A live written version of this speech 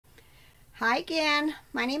Hi again,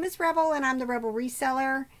 my name is Rebel and I'm the Rebel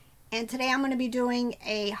Reseller, and today I'm going to be doing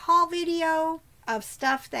a haul video of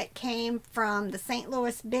stuff that came from the St.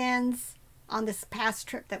 Louis bins on this past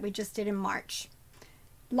trip that we just did in March.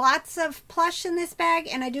 Lots of plush in this bag,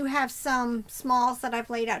 and I do have some smalls that I've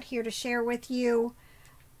laid out here to share with you.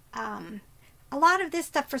 A lot of this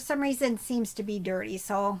stuff for some reason seems to be dirty,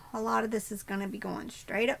 so a lot of this is going to be going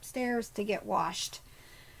straight upstairs to get washed.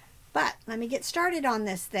 But let me get started on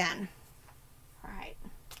this then. Alright,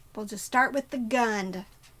 we'll just start with the Gund.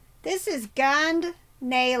 This is Gund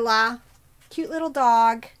Nayla. Cute little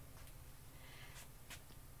dog.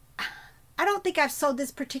 I don't think I've sold this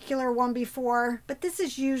particular one before, but this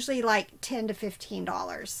is usually like $10 to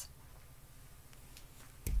 $15.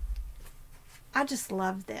 I just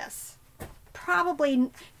love this. Probably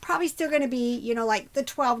still going to be, you know, like the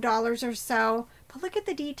 $12 or so. But look at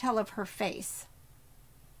the detail of her face.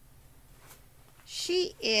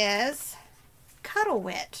 She is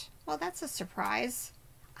Cuddle-Wit. Well, that's a surprise.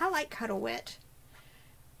 I like Cuddle-Wit.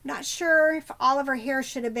 Not sure if all of her hair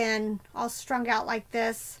should have been all strung out like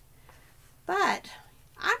this, but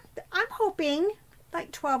I'm hoping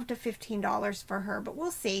like $12 to $15 for her, but we'll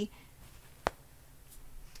see.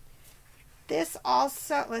 This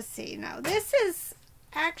also, let's see, no, this is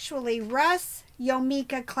actually Russ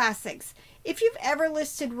Yomika Classics. If you've ever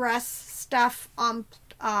listed Russ stuff on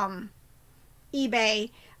eBay,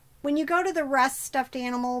 when you go to the Russ stuffed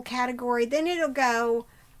animal category, then it'll go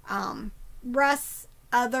Russ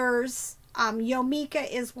others. Yomika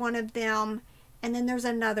is one of them, and then there's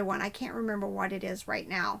another one. I can't remember what it is right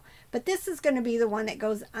now, but this is going to be the one that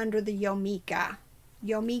goes under the Yomika.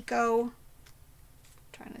 Yomiko,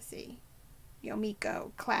 trying to see.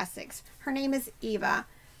 Yomiko Classics. Her name is Eva.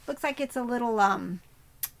 Looks like it's a little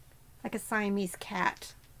like a Siamese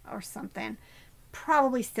cat or something.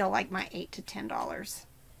 Probably still like my $8 to $10.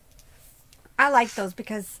 I like those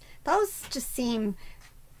because those just seem,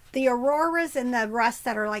 the Auroras and the Russ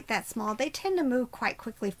that are like that small, they tend to move quite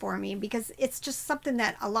quickly for me because it's just something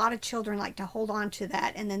that a lot of children like to hold on to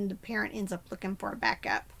that, and then the parent ends up looking for a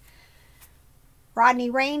backup.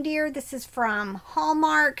 Rodney Reindeer. This is from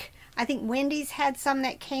Hallmark. I think Wendy's had some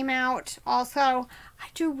that came out also. I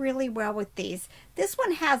do really well with these. This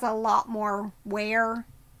one has a lot more wear.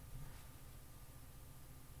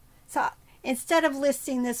 So instead of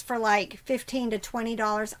listing this for like $15 to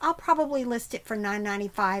 $20, I'll probably list it for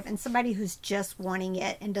 $9.95, and somebody who's just wanting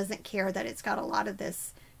it and doesn't care that it's got a lot of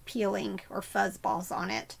this peeling or fuzz balls on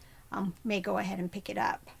it may go ahead and pick it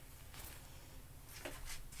up.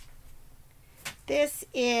 This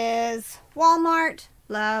is Walmart.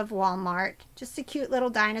 Love Walmart. Just a cute little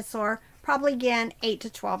dinosaur. Probably again $8 to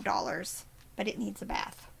 $12, but it needs a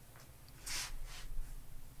bath.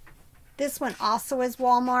 This one also is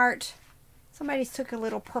Walmart. Somebody took a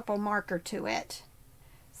little purple marker to it,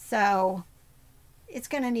 so it's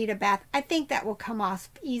going to need a bath. I think that will come off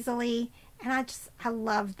easily, and I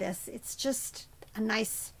love this. It's just a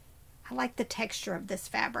nice, I like the texture of this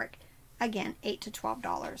fabric. Again, $8 to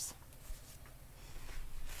 $12.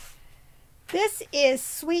 This is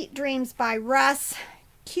Sweet Dreams by Russ.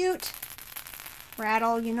 Cute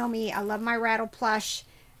rattle. You know me, I love my rattle plush.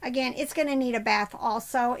 Again, it's going to need a bath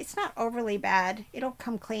also. It's not overly bad. It'll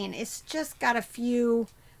come clean. It's just got a few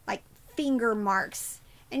like finger marks.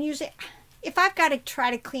 And usually, if I've got to try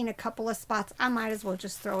to clean a couple of spots, I might as well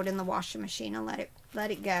just throw it in the washing machine and let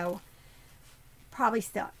it go. Probably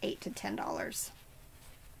still $8 to $10.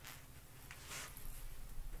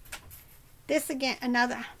 This again,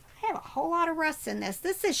 another, I have a whole lot of Russ in this.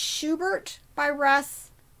 This is Schubert by Russ.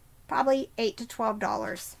 Probably $8 to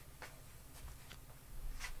 $12.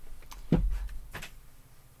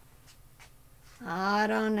 I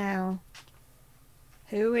don't know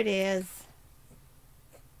who it is.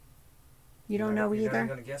 You don't know either? I'm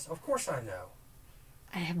going to guess. Of course I know.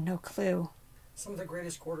 I have no clue. Some of the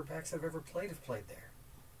greatest quarterbacks I've ever played have played there.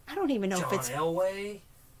 I don't even know John if it's... Elway,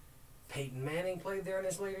 Peyton Manning played there in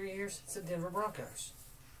his later years. It's the Denver Broncos.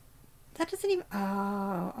 That doesn't even...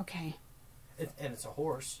 Oh, okay. And it's a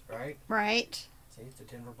horse, right? Right. See, it's a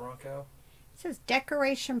Denver Bronco. It says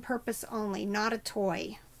decoration purpose only, not a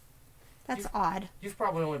toy. That's odd. You've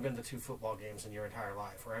probably only been to 2 football games in your entire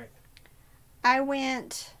life, right? I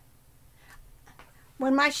went...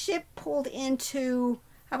 When my ship pulled into...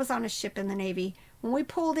 I was on a ship in the Navy. When we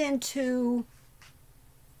pulled into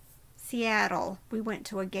Seattle, we went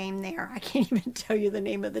to a game there. I can't even tell you the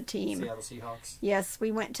name of the team. Seattle Seahawks? Yes,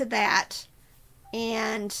 we went to that.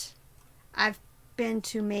 And I've been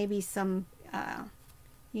to maybe some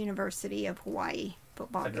University of Hawaii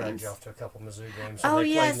football games. I dragged you off to a couple Mizzou games. Oh, they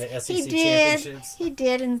yes, played in the SEC he did. championships. He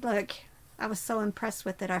did, and look, I was so impressed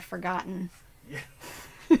with it, I've forgotten. Yeah.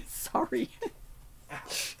 Sorry.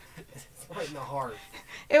 Ouch. It's right in the heart.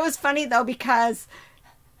 It was funny, though, because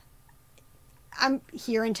I'm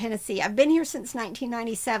here in Tennessee. I've been here since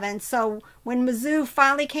 1997. So when Mizzou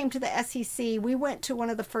finally came to the SEC, we went to one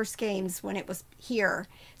of the first games when it was here.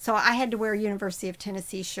 So I had to wear a University of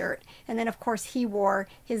Tennessee shirt. And then, of course, he wore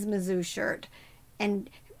his Mizzou shirt. And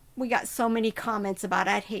we got so many comments about,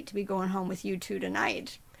 I'd hate to be going home with you two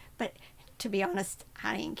tonight. But to be honest,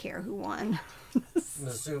 I didn't care who won.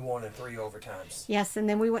 Mizzou won in 3 overtimes. Yes, and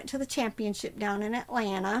then we went to the championship down in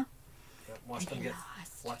Atlanta. Yep, watched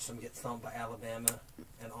them get thumped by Alabama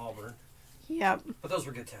and Auburn. Yep. But those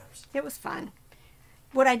were good times. It was fun.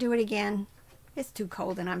 Would I do it again? It's too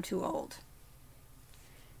cold and I'm too old.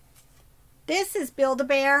 This is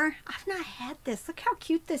Build-A-Bear. I've not had this. Look how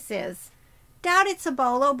cute this is. Doubt it's a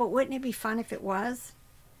bolo, but wouldn't it be fun if it was?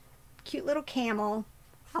 Cute little camel.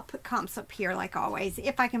 I'll put comps up here like always,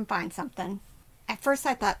 if I can find something. At first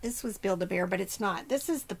I thought this was Build-A-Bear, but it's not. This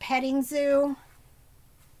is the petting zoo.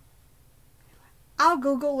 I'll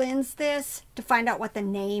Google Lens this to find out what the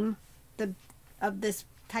name of this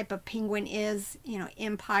type of penguin is, you know,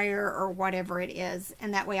 Empire or whatever it is.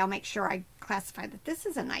 And that way I'll make sure I classify that this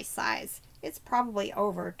is a nice size. It's probably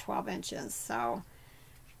over 12 inches, so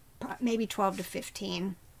maybe 12 to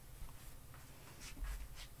 15.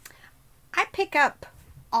 I pick up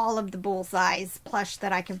all of the bullseyes plush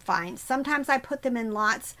that I can find. Sometimes I put them in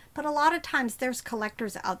lots, but a lot of times there's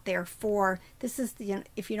collectors out there for, this is the,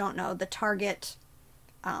 if you don't know, the Target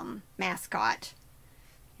mascot.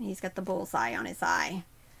 And he's got the bullseye on his eye.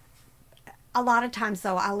 A lot of times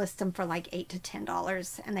though, I'll list them for like $8 to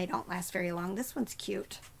 $10 and they don't last very long. This one's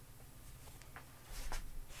cute.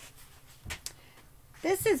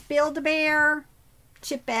 This is Build-A-Bear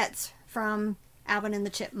Chipettes from Alvin and the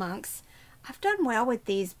Chipmunks. I've done well with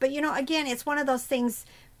these, but you know, again, it's one of those things,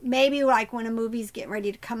 maybe like when a movie's getting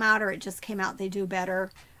ready to come out or it just came out, they do better.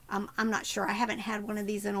 I'm not sure. I haven't had one of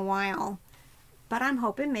these in a while, but I'm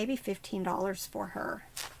hoping maybe $15 for her.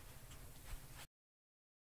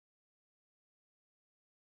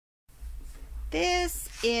 This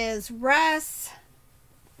is Russ,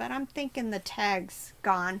 but I'm thinking the tag's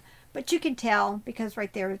gone, but you can tell because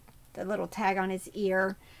right there, the little tag on his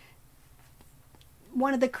ear.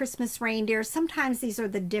 One of the Christmas reindeers. Sometimes these are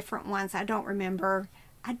the different ones. I don't remember.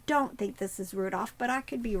 I don't think this is Rudolph, but I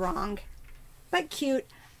could be wrong. But cute.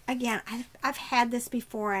 Again, I've had this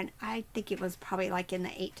before, and I think it was probably like in the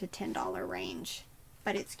 $8 to $10 range.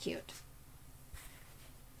 But it's cute.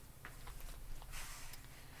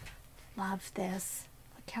 Love this.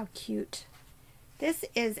 Look how cute. This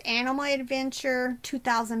is Animal Adventure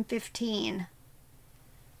 2015.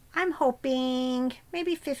 I'm hoping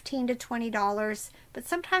maybe $15 to $20, but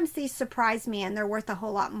sometimes these surprise me and they're worth a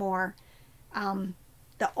whole lot more.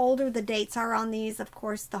 The older the dates are on these, of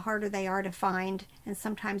course, the harder they are to find, and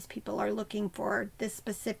sometimes people are looking for this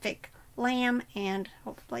specific lamb, and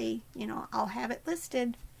hopefully, you know, I'll have it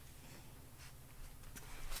listed.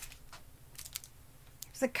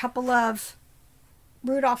 There's a couple of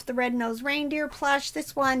Rudolph the Red-Nosed Reindeer plush.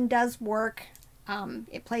 This one does work.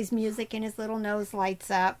 It plays music and his little nose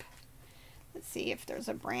lights up. Let's see if there's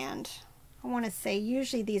a brand. I want to say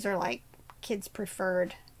usually these are like kids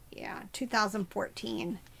preferred. Yeah,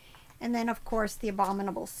 2014. And then of course the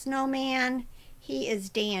Abominable Snowman. He is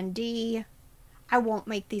Dan D. I won't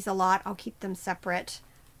make these a lot. I'll keep them separate.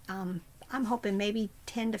 I'm hoping maybe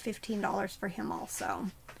 $10 to $15 for him also.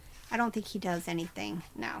 I don't think he does anything.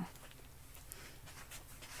 No.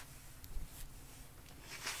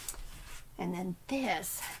 And then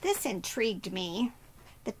this intrigued me.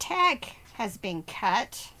 The tag has been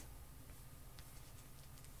cut.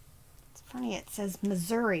 It's funny, it says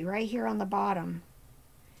Missouri right here on the bottom.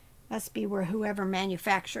 Must be where whoever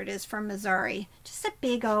manufactured it is from Missouri. Just a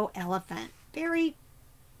big old elephant. Very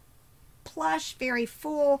plush, very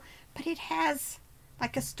full, but it has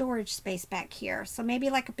like a storage space back here. So maybe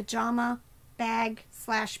like a pajama bag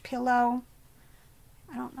 / pillow.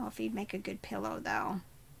 I don't know if he'd make a good pillow though.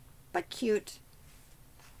 But cute.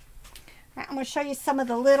 All right, I'm going to show you some of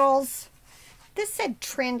the littles. This said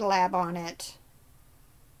Trend Lab on it.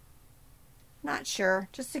 Not sure.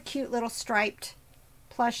 Just a cute little striped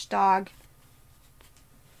plush dog.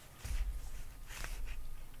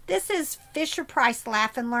 This is Fisher-Price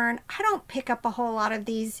Laugh and Learn. I don't pick up a whole lot of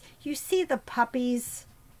these. You see the puppies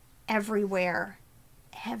everywhere.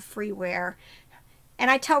 Everywhere. And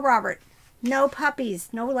I tell Robert, no puppies,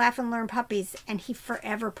 no Laugh and Learn puppies, and he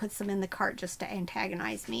forever puts them in the cart just to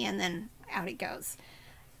antagonize me, and then out it goes.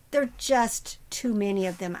 There are just too many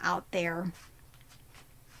of them out there.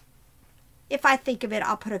 if I think of it,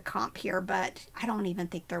 I'll put a comp here, but I don't even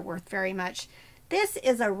think they're worth very much. This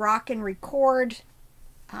is a rock and record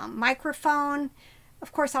microphone.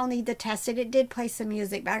 Of course, I'll need to test it. It did play some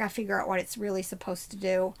music, but I gotta figure out what it's really supposed to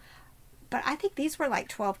do. But I think these were like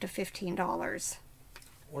 $12 to $15.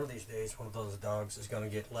 One of these days, one of those dogs is going to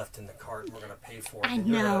get left in the cart and we're going to pay for it. I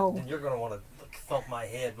know. And you're going to want to thump my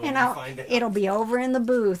head when And you find it. it'll be over in the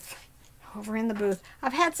booth. Over in the booth.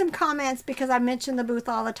 I've had some comments because I mention the booth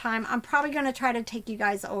all the time. I'm probably going to try to take you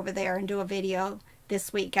guys over there and do a video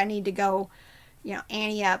this week. I need to go, you know,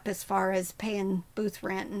 ante up as far as paying booth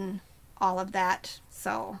rent and all of that.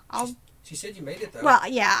 So I'll... She said you made it, though. Well,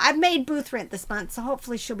 yeah, I've made booth rent this month, so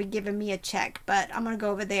hopefully she'll be giving me a check. But I'm going to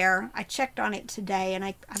go over there. I checked on it today, and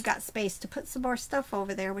I've got space to put some more stuff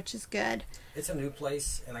over there, which is good. It's a new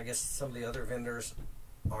place, and I guess some of the other vendors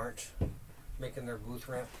aren't making their booth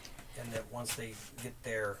rent. And that once they get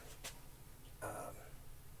their...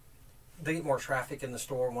 they get more traffic in the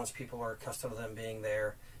store once people are accustomed to them being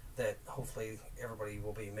there, that hopefully everybody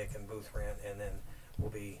will be making booth rent, and then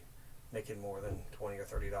we'll be making more than $20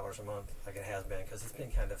 or $30 a month like it has been, because it's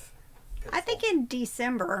been kind of pitiful. I think in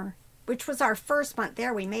December, which was our first month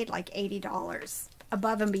there, we made like $80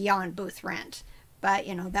 above and beyond booth rent. But,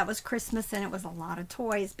 you know, that was Christmas and it was a lot of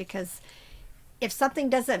toys, because if something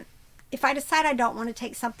doesn't, if I decide I don't want to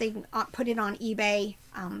take something, put it on eBay,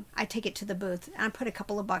 I take it to the booth and I put a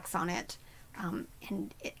couple of bucks on it.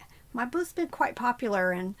 My booth's been quite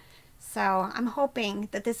popular, and so I'm hoping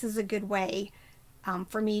that this is a good way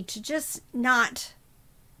for me to just not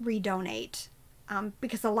redonate,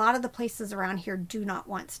 because a lot of the places around here do not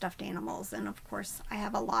want stuffed animals, and of course I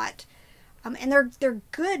have a lot, and they're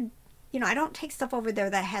good. You know, I don't take stuff over there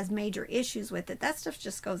that has major issues with it. That stuff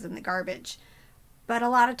just goes in the garbage. But a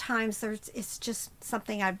lot of times it's just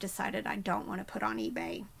something I've decided I don't want to put on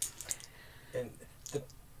eBay. And the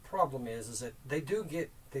problem is that they do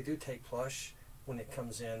take Plush when it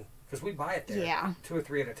comes in. Because we buy it there, yeah, 2 or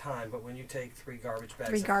 3 at a time. But when you take 3 garbage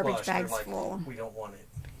bags, Plush, full, we don't want it.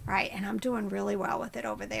 Right, and I'm doing really well with it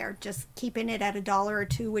over there. Just keeping it at $1 or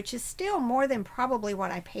 $2, which is still more than probably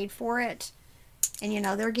what I paid for it. And you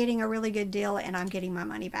know, they're getting a really good deal, and I'm getting my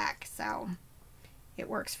money back, so it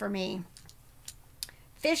works for me.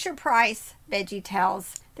 Fisher Price Veggie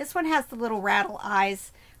Tales. This one has the little rattle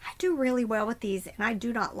eyes. I do really well with these, and I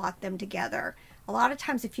do not lock them together. A lot of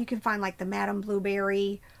times, if you can find like the Madame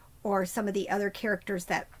Blueberry or some of the other characters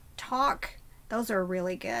that talk, those are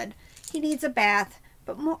really good. He needs a bath,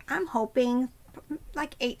 but I'm hoping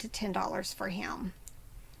like $8 to $10 for him.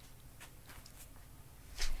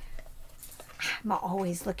 I'm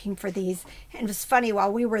always looking for these. And it was funny,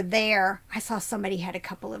 while we were there, I saw somebody had a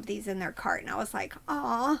couple of these in their cart, and I was like,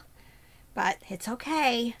 aw, but it's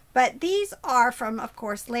okay. But these are from, of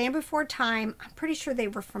course, Land Before Time. I'm pretty sure they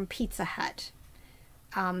were from Pizza Hut.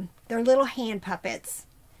 They're little hand puppets.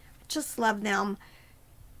 Just love them,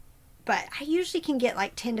 but I usually can get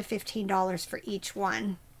like $10 to $15 for each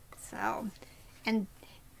one. So, and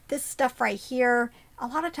this stuff right here, a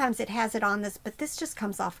lot of times it has it on this, but this just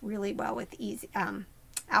comes off really well with easy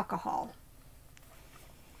alcohol.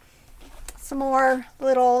 Some more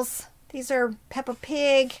littles. These are Peppa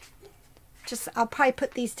Pig. I'll probably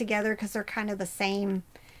put these together because they're kind of the same.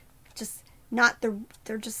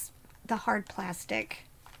 They're just the hard plastic.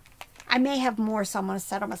 I may have more, so I'm going to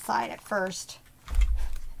set them aside at first.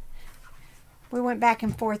 We went back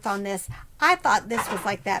and forth on this. I thought this was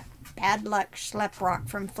like that Bad Luck Schlep Rock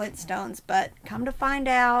from Flintstones, but come to find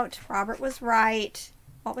out, Robert was right.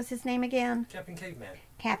 What was his name again? Captain Caveman.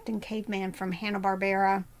 Captain Caveman from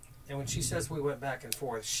Hanna-Barbera. And when she says we went back and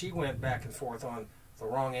forth, she went back and forth on the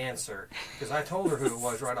wrong answer, because I told her who it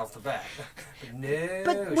was right off the bat.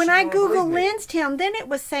 But when I Google lensed him, then it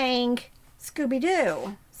was saying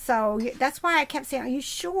Scooby-Doo. So that's why I kept saying, are you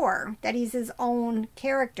sure that he's his own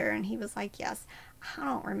character? And he was like, yes. I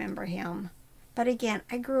don't remember him. But again,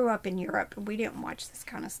 I grew up in Europe, and we didn't watch this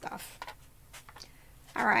kind of stuff.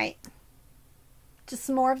 All right. Just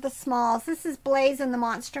some more of the smalls. This is Blaze and the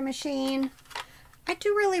Monster Machine. I do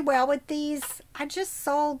really well with these. I just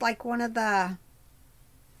sold like one of the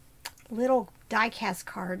little die-cast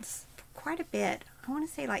cards for quite a bit. I want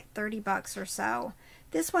to say like 30 bucks or so.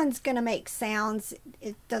 This one's going to make sounds.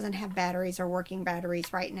 It doesn't have batteries or working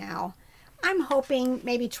batteries right now. I'm hoping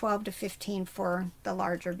maybe 12 to 15 for the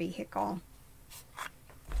larger vehicle.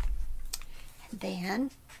 And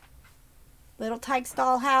then, Little Tyke's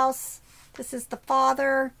Dollhouse. This is the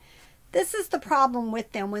father. This is the problem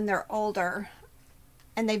with them when they're older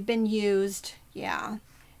and they've been used. Yeah.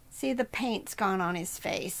 See, the paint's gone on his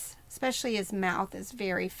face. Especially his mouth is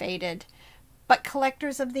very faded. But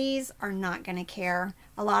collectors of these are not going to care.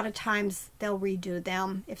 A lot of times they'll redo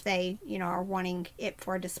them if they, you know, are wanting it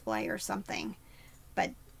for a display or something.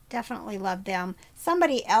 But definitely love them.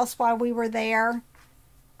 Somebody else while we were there,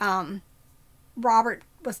 Robert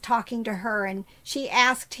was talking to her and she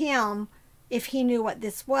asked him if he knew what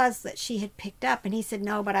this was that she had picked up. And he said,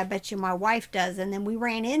 no, but I bet you my wife does. And then we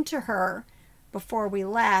ran into her before we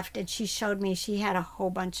left and she showed me she had a whole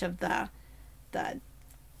bunch of the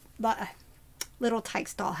Little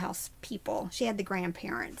Tykes Dollhouse people. She had the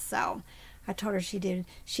grandparents. So I told her she did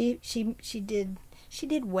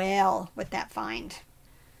well with that find.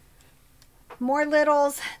 More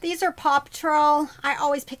littles. These are Paw Patrol. I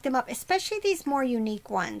always pick them up, especially these more unique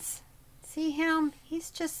ones. See him? He's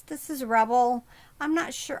just, this is Rebel. I'm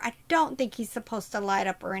not sure. I don't think he's supposed to light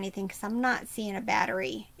up or anything because I'm not seeing a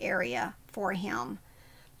battery area for him.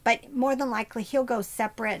 But more than likely he'll go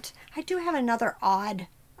separate. I do have another odd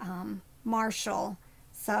Marshall.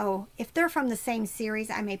 So if they're from the same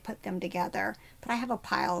series, I may put them together. But I have a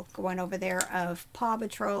pile going over there of Paw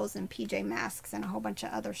Patrols and PJ Masks and a whole bunch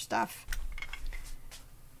of other stuff.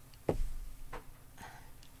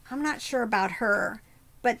 I'm not sure about her,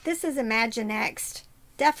 but this is Imaginext.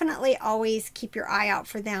 Definitely always keep your eye out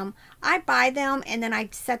for them. I buy them and then I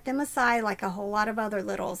set them aside like a whole lot of other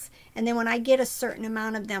littles. And then when I get a certain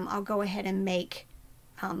amount of them, I'll go ahead and make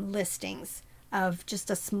listings of just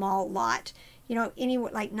a small lot. You know,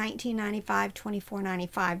 anywhere like $19.95,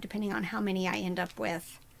 $24.95, depending on how many I end up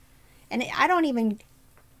with. And I don't even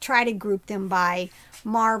try to group them by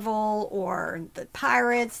Marvel or the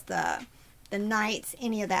Pirates, the Knights,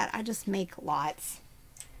 any of that. I just make lots.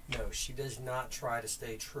 No, she does not try to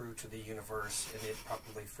stay true to the universe, and it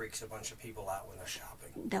probably freaks a bunch of people out when they're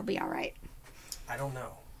shopping. They'll be all right. I don't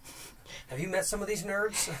know. Have you met some of these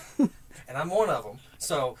nerds? And I'm one of them.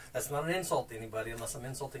 So that's not an insult to anybody unless I'm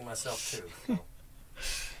insulting myself too. So.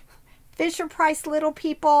 Fisher-Price Little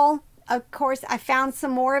People. Of course, I found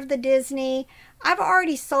some more of the Disney. I've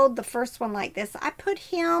already sold the first one like this. I put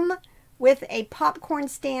him with a popcorn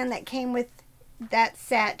stand that came with that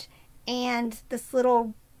set and this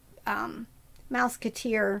little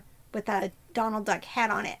Mouseketeer with a Donald Duck hat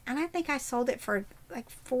on it. And I think I sold it for like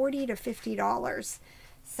 $40 to $50.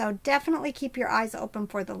 So definitely keep your eyes open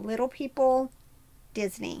for the Little People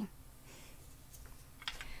Disney.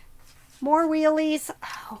 More wheelies.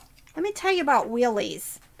 Oh, let me tell you about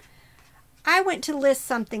wheelies. I went to list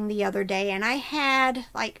something the other day and I had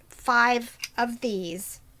like 5 of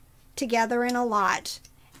these together in a lot.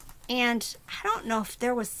 And I don't know if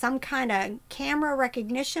there was some kind of camera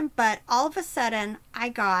recognition, but all of a sudden I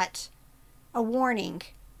got a warning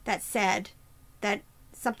that said that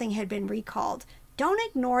something had been recalled. Don't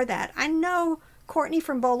ignore that. I know Courtney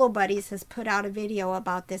from Bolo Buddies has put out a video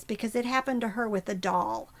about this because it happened to her with a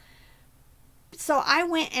doll. So I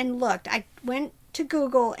went and looked. I went to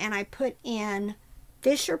Google and I put in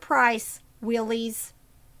Fisher-Price Wheelies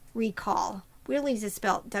recall. Wheelies is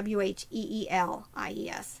spelled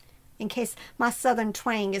W-H-E-E-L-I-E-S. In case my southern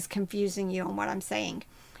twang is confusing you on what I'm saying.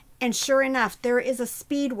 And sure enough, there is a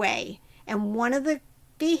speedway. And one of the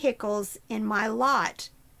vehicles in my lot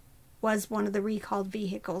was one of the recalled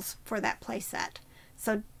vehicles for that playset.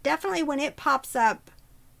 So definitely when it pops up,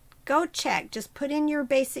 go check. Just put in your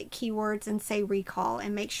basic keywords and say recall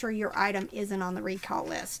and make sure your item isn't on the recall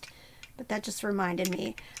list. But that just reminded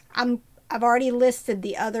me. I've already listed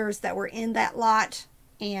the others that were in that lot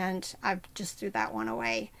and I've just threw that one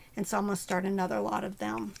away. And so I'm going to start another lot of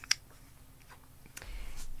them.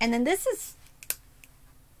 And then this is,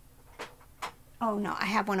 oh no, I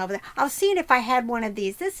have one over there. I was seeing if I had one of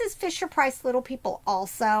these. This is Fisher-Price Little People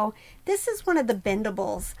also. This is one of the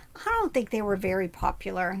bendables. I don't think they were very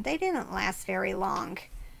popular. They didn't last very long.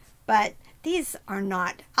 But these are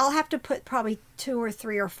not. I'll have to put probably 2 or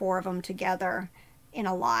 3 or 4 of them together in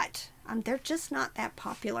a lot. They're just not that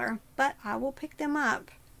popular, but I will pick them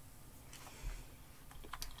up.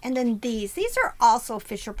 And then these are also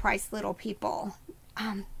Fisher-Price Little People.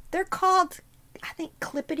 They're called, I think,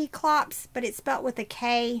 Clippity Clops, but it's spelled with a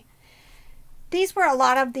K. These were, a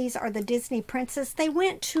lot of these are the Disney Princess. They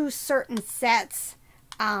went to certain sets,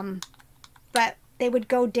 but they would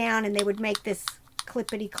go down and they would make this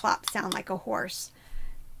Clippity Clop sound like a horse.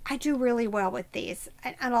 I do really well with these.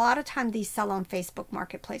 And a lot of times these sell on Facebook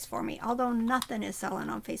Marketplace for me, although nothing is selling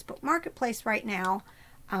on Facebook Marketplace right now.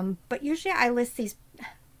 But usually I list these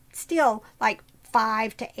still like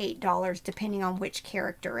 $5 to $8 depending on which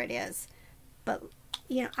character it is. But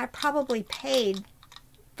you know, I probably paid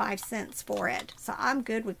 5 cents for it, so I'm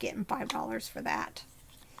good with getting $5 for that.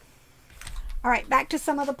 All right, back to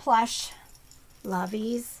some of the plush.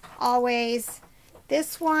 Lovies, always.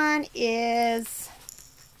 This one is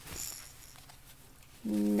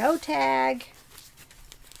no tag,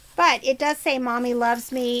 but it does say Mommy Loves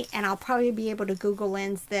Me, and I'll probably be able to Google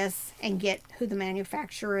Lens this and get who the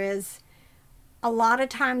manufacturer is. A lot of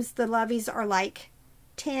times the Loveys are like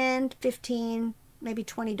 $10, $15, maybe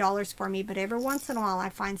 $20 for me, but every once in a while I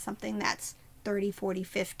find something that's $30, $40,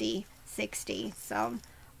 $50, $60. So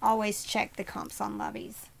always check the comps on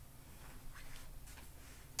Loveys.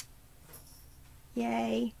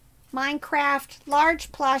 Yay. Minecraft,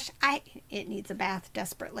 large plush. It needs a bath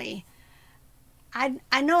desperately.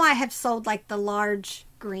 I know I have sold like the large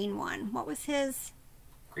green one. What was his?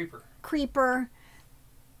 Creeper.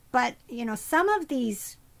 But, you know, some of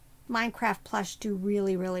these Minecraft plush do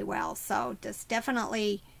really, really well. So just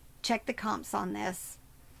definitely check the comps on this.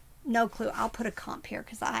 No clue. I'll put a comp here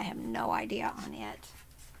because I have no idea on it.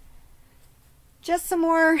 Just some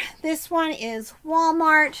more. This one is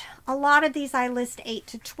Walmart. A lot of these I list 8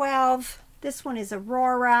 to 12. This one is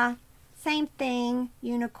Aurora. Same thing.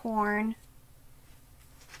 Unicorn.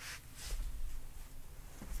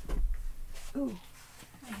 Ooh,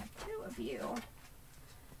 I have 2 of you.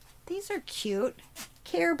 These are cute.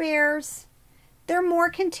 Care Bears. They're more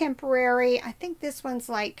contemporary. I think this one's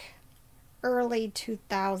like early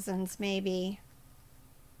 2000s maybe.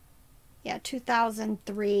 Yeah,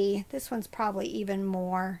 2003. This one's probably even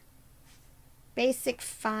more. Basic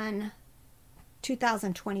Fun.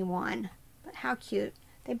 2021. But how cute.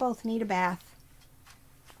 They both need a bath.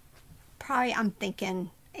 Probably, I'm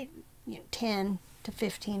thinking, you know, $10 to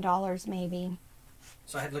 $15 maybe.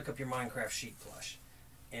 So I had to look up your Minecraft sheet plush,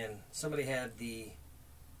 and somebody had the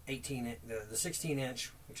 16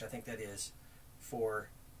 inch, which I think that is, for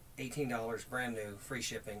 $18 brand new, free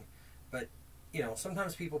shipping. But you know,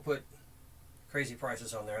 sometimes people put crazy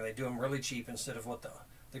prices on there, and they do them really cheap instead of what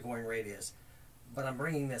the going rate is. But I'm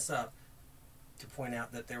bringing this up to point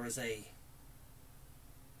out that there was a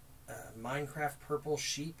Minecraft purple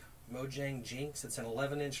sheep Mojang Jinx. It's an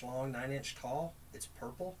 11-inch long, 9-inch tall. It's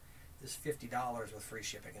purple. It's $50 with free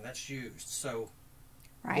shipping, and that's used. So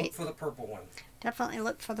right. Look for the purple one. Definitely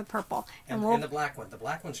look for the purple. And the black one. The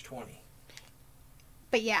black one's $20.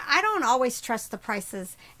 But yeah, I don't always trust the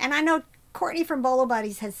prices. And I know Courtney from Bolo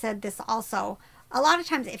Buddies has said this also. A lot of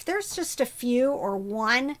times, if there's just a few or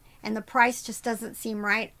one and the price just doesn't seem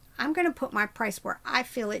right, I'm going to put my price where I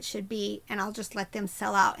feel it should be, and I'll just let them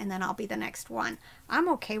sell out, and then I'll be the next one. I'm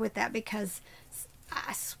okay with that because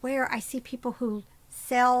I swear I see people who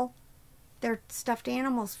sell their stuffed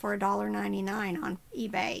animals for $1.99 on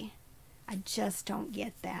eBay. I just don't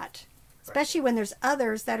get that. Especially when there's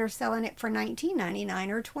others that are selling it for $19.99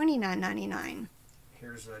 or $29.99.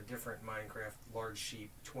 Here's a different Minecraft large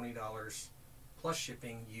sheep, $20 plus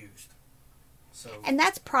shipping used. So, and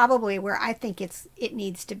that's probably where I think it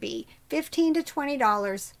needs to be. $15 to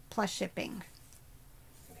 $20 plus shipping.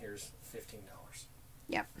 And here's $15.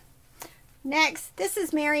 Yep. Next, this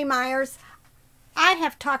is Mary Myers. I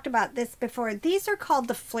have talked about this before. These are called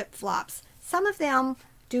the flip-flops. Some of them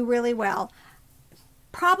do really well.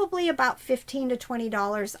 Probably about $15 to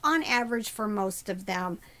 $20 on average for most of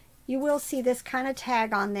them. You will see this kind of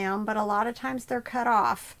tag on them, but a lot of times they're cut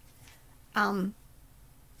off.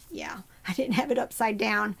 Yeah, I didn't have it upside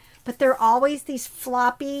down, but they're always these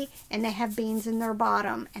floppy, and they have beans in their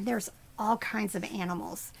bottom, and there's all kinds of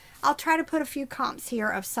animals. I'll try to put a few comps here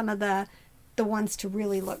of some of the ones to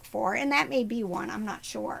really look for, and that may be one, I'm not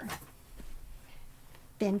sure.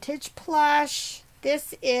 Vintage plush.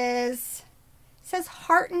 This is, it says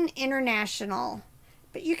Harton International,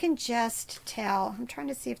 but you can just tell. I'm trying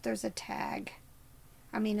to see if there's a tag.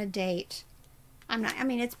 I mean a date. I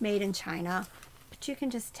mean it's made in China, but you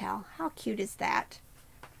can just tell. How cute is that?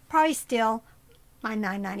 Probably still my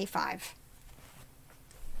 $9.95.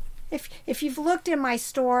 If you've looked in my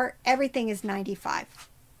store, everything is $95.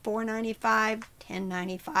 $4.95,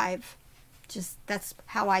 $10.95. Just, that's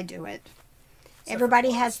how I do it.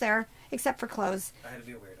 Everybody has their, except for clothes. I had to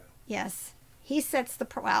be a weirdo. Yes. He sets the,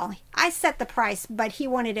 well, I set the price, but he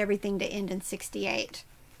wanted everything to end in 68.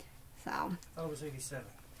 So. Oh, it was 87.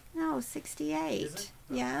 No, 68. Is it?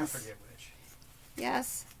 Oh, yes. I forget which.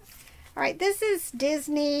 Yes. All right, this is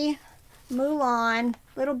Disney Mulan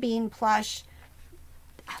Little Bean plush.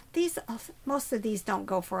 These, most of these don't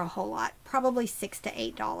go for a whole lot. Probably $6 to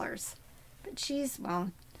 $8. But she's,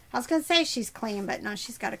 well, I was going to say she's clean, but no,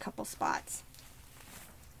 she's got a couple spots.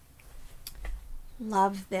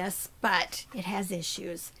 Love this, but it has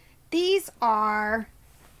issues. These are,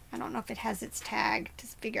 I don't know if it has its tag to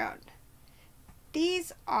figure out.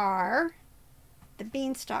 These are the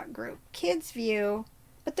Beanstalk group. Kids View,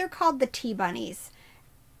 but they're called the Tea Bunnies.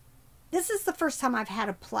 this is the first time I've had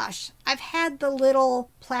a plush. I've had the little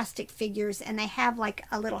plastic figures, and they have like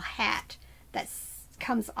a little hat that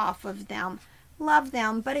comes off of them. Love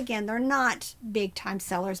them, but again, they're not big time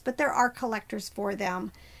sellers, but there are collectors for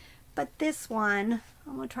them. But this one,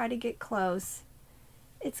 I'm going to try to get close.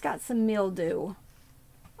 It's got some mildew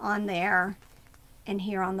on there and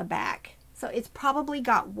here on the back. So it's probably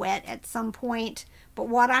got wet at some point. But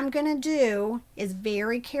what I'm going to do is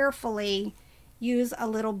very carefully use a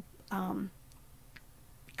little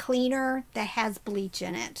cleaner that has bleach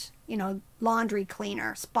in it. You know, laundry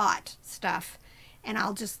cleaner, spot stuff. And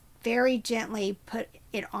I'll just very gently put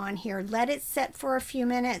it on here. Let it set for a few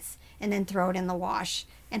minutes and then throw it in the wash.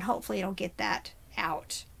 And hopefully it'll get that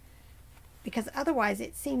out. Because otherwise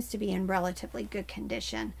it seems to be in relatively good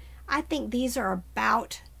condition. I think these are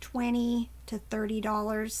about $20 to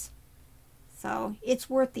 $30. So it's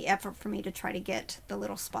worth the effort for me to try to get the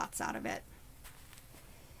little spots out of it.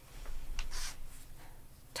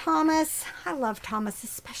 Thomas, I love Thomas,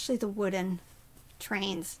 especially the wooden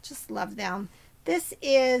trains. Just love them. This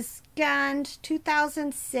is Gund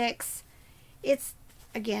 2006. It's,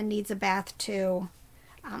 again, needs a bath too.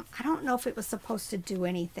 I don't know if it was supposed to do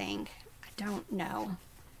anything. I don't know.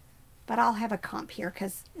 But I'll have a comp here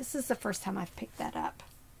because this is the first time I've picked that up.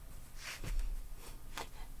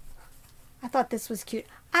 I thought this was cute.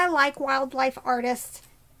 I like wildlife artists.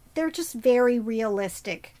 They're just very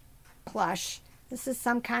realistic plush. This is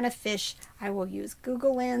some kind of fish. I will use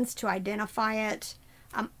Google Lens to identify it.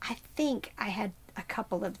 I think I had a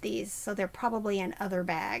couple of these, so they're probably in other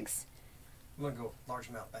bags. I'm going to go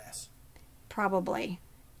largemouth bass. Probably.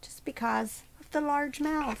 Just because of the large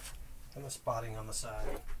mouth. And the spotting on the side.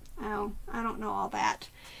 Oh, I don't know all that.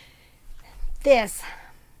 This,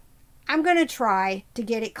 I'm going to try to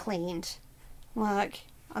get it cleaned. Look,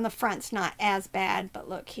 on the front's not as bad, but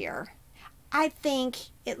look here. I think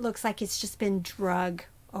it looks like it's just been drug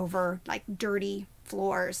over, like dirty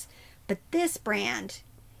floors. But this brand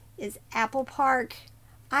is Apple Park.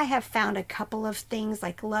 I have found a couple of things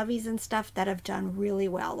like Loveys and stuff that have done really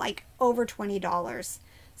well, like over $20.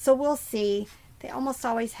 So we'll see. They almost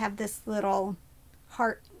always have this little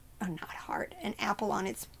heart, oh, not heart, an apple on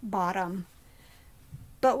its bottom.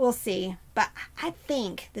 But we'll see. But I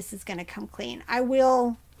think this is going to come clean. I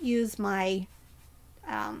will use my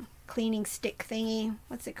cleaning stick thingy.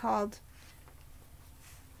 What's it called?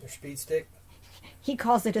 Your speed stick? He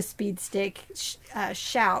calls it a speed stick.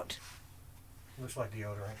 Shout. Looks like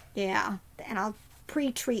deodorant. Yeah. And I'll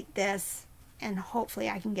pre-treat this, and hopefully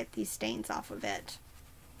I can get these stains off of it.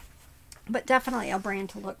 But definitely a brand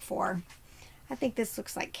to look for. I think this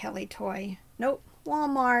looks like Kelly Toy. Nope.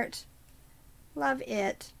 Walmart. Love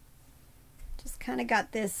it. Just kind of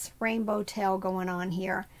got this rainbow tail going on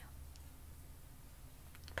here.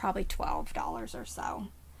 Probably $12 or so.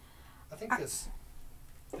 I think this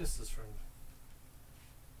is from,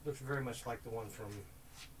 looks very much like the one from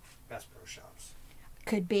Bass Pro Shops.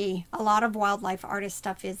 Could be. A lot of wildlife artist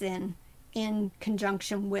stuff is in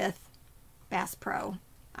conjunction with Bass Pro.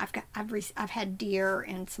 I've had deer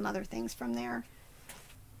and some other things from there.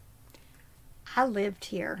 I lived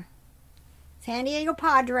here. San Diego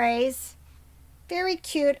Padres. Very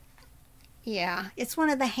cute. Yeah, it's one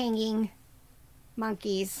of the hanging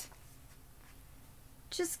monkeys.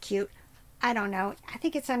 Just cute. I don't know. I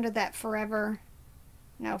think it's under that Forever.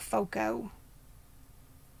 No, Foco.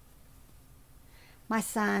 My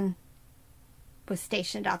son was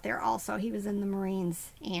stationed out there also. He was in the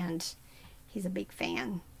Marines, and he's a big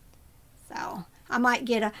fan. So I might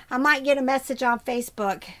get a message on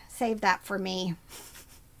Facebook. Save that for me.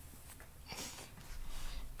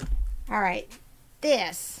 All right,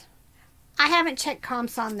 this. I haven't checked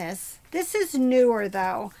comps on this. This is newer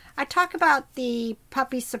though. I talk about the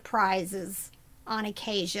puppy surprises on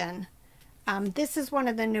occasion. This is one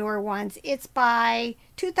of the newer ones. It's by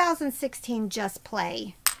 2016 Just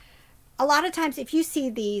Play. A lot of times if you see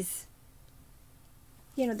these,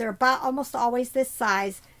 you know, they're about almost always this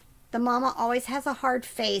size. The mama always has a hard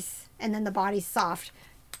face and then the body's soft.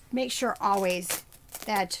 Make sure always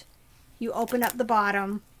that you open up the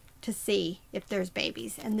bottom to see if there's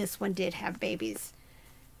babies. And this one did have babies.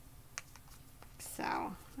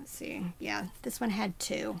 So, let's see. Yeah, this one had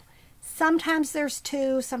 2. Sometimes there's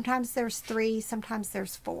 2, sometimes there's 3, sometimes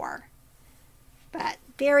there's 4. But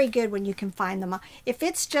very good when you can find them. If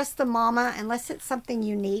it's just the mama, unless it's something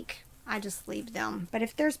unique, I just leave them. But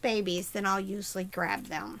if there's babies, then I'll usually grab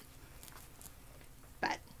them.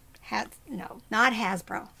 But, no, not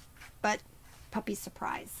Hasbro, but Puppy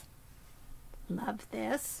Surprise. Love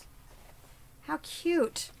this. How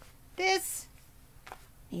cute. This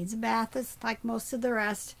needs a bath, it's like most of the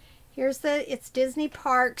rest. Here's it's Disney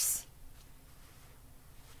Parks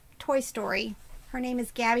Toy Story. Her name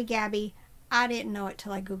is Gabby Gabby. I didn't know it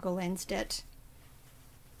till I Google Lensed it.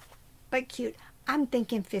 But cute. I'm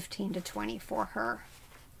thinking 15 to 20 for her.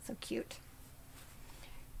 So cute.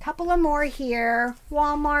 Couple of more here.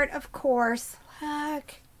 Walmart, of course.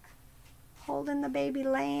 Look. Holding the baby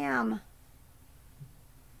lamb.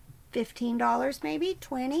 $15 maybe?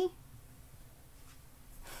 20?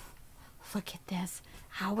 Look at this.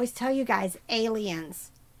 I always tell you guys,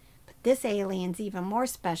 aliens. But this alien's even more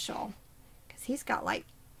special. Because he's got like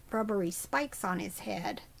rubbery spikes on his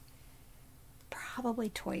head. Probably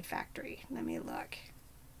Toy Factory. Let me look.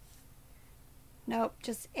 Nope,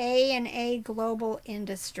 just A&A Global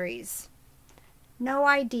Industries. No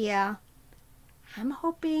idea. I'm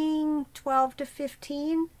hoping 12 to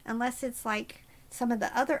 15, unless it's like some of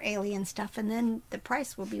the other alien stuff, and then the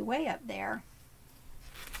price will be way up there.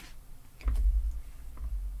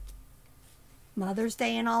 Mother's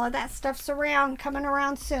Day and all of that stuff's coming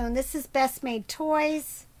around soon. This is Best Made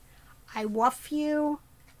Toys. I Wuff You.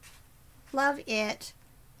 Love it.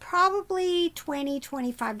 Probably $20,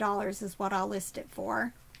 $25 is what I'll list it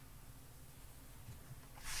for.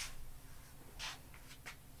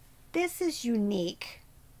 This is unique.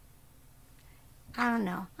 I don't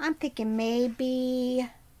know. I'm thinking maybe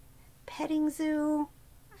petting zoo.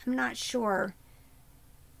 I'm not sure.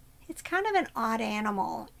 It's kind of an odd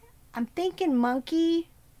animal. I'm thinking monkey,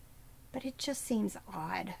 but it just seems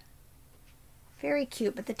odd. Very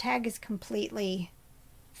cute, but the tag is completely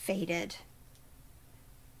faded.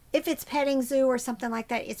 If it's petting zoo or something like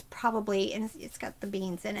that, it's probably, and it's got the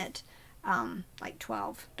beans in it, like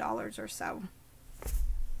 $12 or so.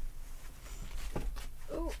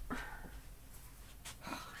 Ooh.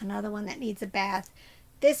 Another one that needs a bath.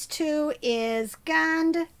 This too is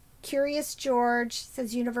Gund, Curious George,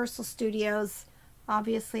 says Universal Studios.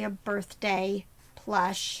 Obviously a birthday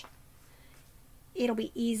plush. It'll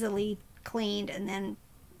be easily cleaned, and then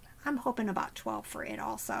I'm hoping about 12 for it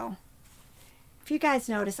also. If you guys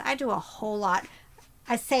notice, I do a whole lot.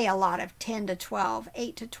 I say a lot of 10 to 12,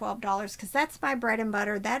 $8 to $12, because that's my bread and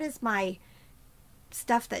butter. That is my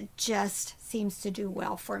stuff that just seems to do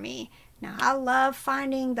well for me. Now, I love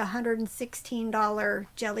finding the $116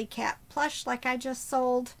 Jellycat plush like I just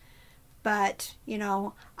sold, but, you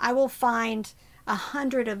know, I will find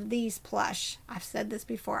 100 of these plush. I've said this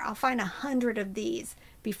before. I'll find 100 of these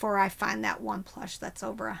before I find that one plush that's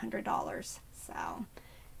over $100. So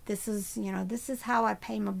this is, you know, this is how I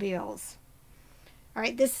pay my bills. All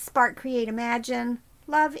right, this is Spark Create Imagine.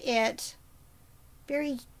 Love it.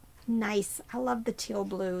 Very nice. I love the teal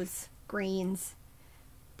blues, greens.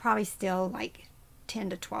 Probably still like $10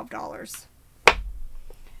 to $12.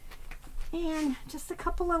 And just a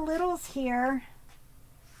couple of littles here.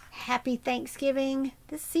 Happy Thanksgiving.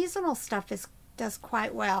 This seasonal stuff does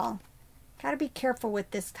quite well. Got to be careful with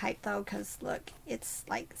this type though, because look, it's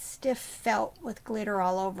like stiff felt with glitter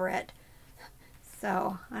all over it.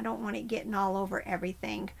 So I don't want it getting all over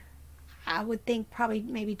everything. I would think probably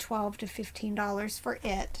maybe $12 to $15 for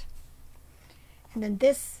it. And then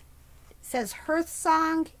this says Hearth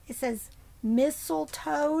Song. It says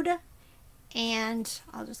Mistletoe. And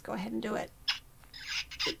I'll just go ahead and do it.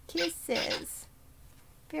 Kisses.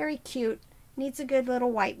 Very cute. Needs a good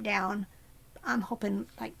little wipe down. I'm hoping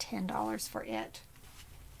like $10 for it.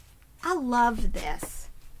 I love this.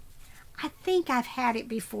 I think I've had it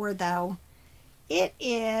before though. It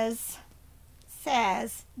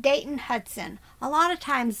says Dayton Hudson. A lot of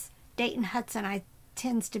times Dayton Hudson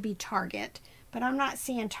tends to be Target, but I'm not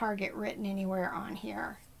seeing Target written anywhere on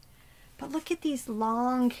here. But look at these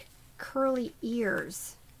long curly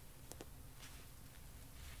ears.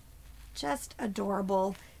 Just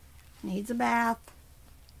adorable. Needs a bath.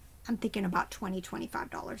 I'm thinking about $20,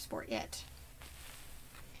 $25 for it.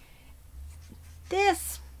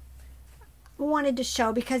 This I wanted to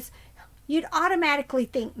show because you'd automatically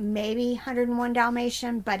think maybe 101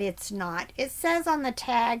 Dalmatian, but it's not. It says on the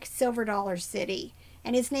tag Silver Dollar City,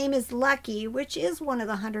 and his name is Lucky, which is one of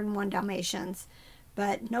the 101 Dalmatians,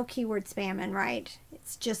 but no keyword spamming, right?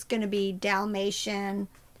 It's just going to be Dalmatian,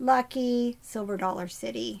 Lucky, Silver Dollar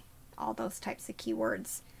City, all those types of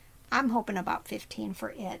keywords. I'm hoping about 15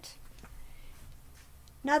 for it.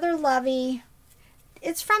 Another lovey.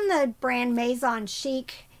 It's from the brand Maison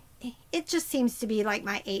Chic. It just seems to be like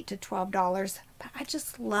my $8 to $12. But I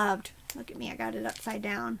just loved, look at me, I got it upside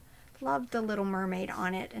down. Loved the little mermaid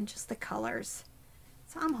on it and just the colors.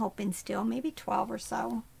 So I'm hoping still maybe 12 or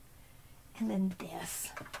so. And then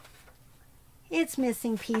this. It's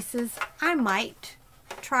missing pieces. I might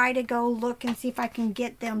try to go look and see if I can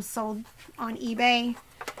get them sold on eBay.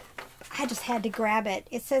 I just had to grab it.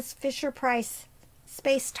 It says Fisher Price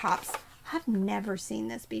Space Tops. I've never seen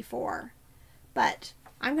this before. But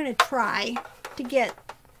I'm going to try to get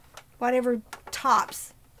whatever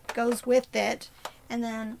tops goes with it. And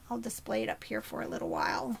then I'll display it up here for a little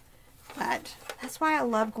while. But that's why I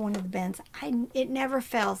love going to the bins. It never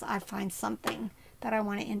fails. I find something that I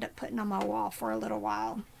want to end up putting on my wall for a little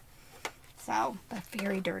while. So, but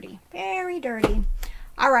very dirty. Very dirty.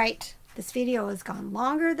 Alright, this video has gone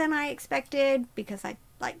longer than I expected because I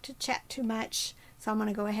like to chat too much. So I'm going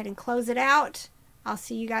to go ahead and close it out. I'll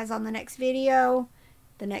see you guys on the next video,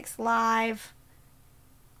 the next live.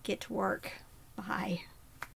 Get to work. Bye.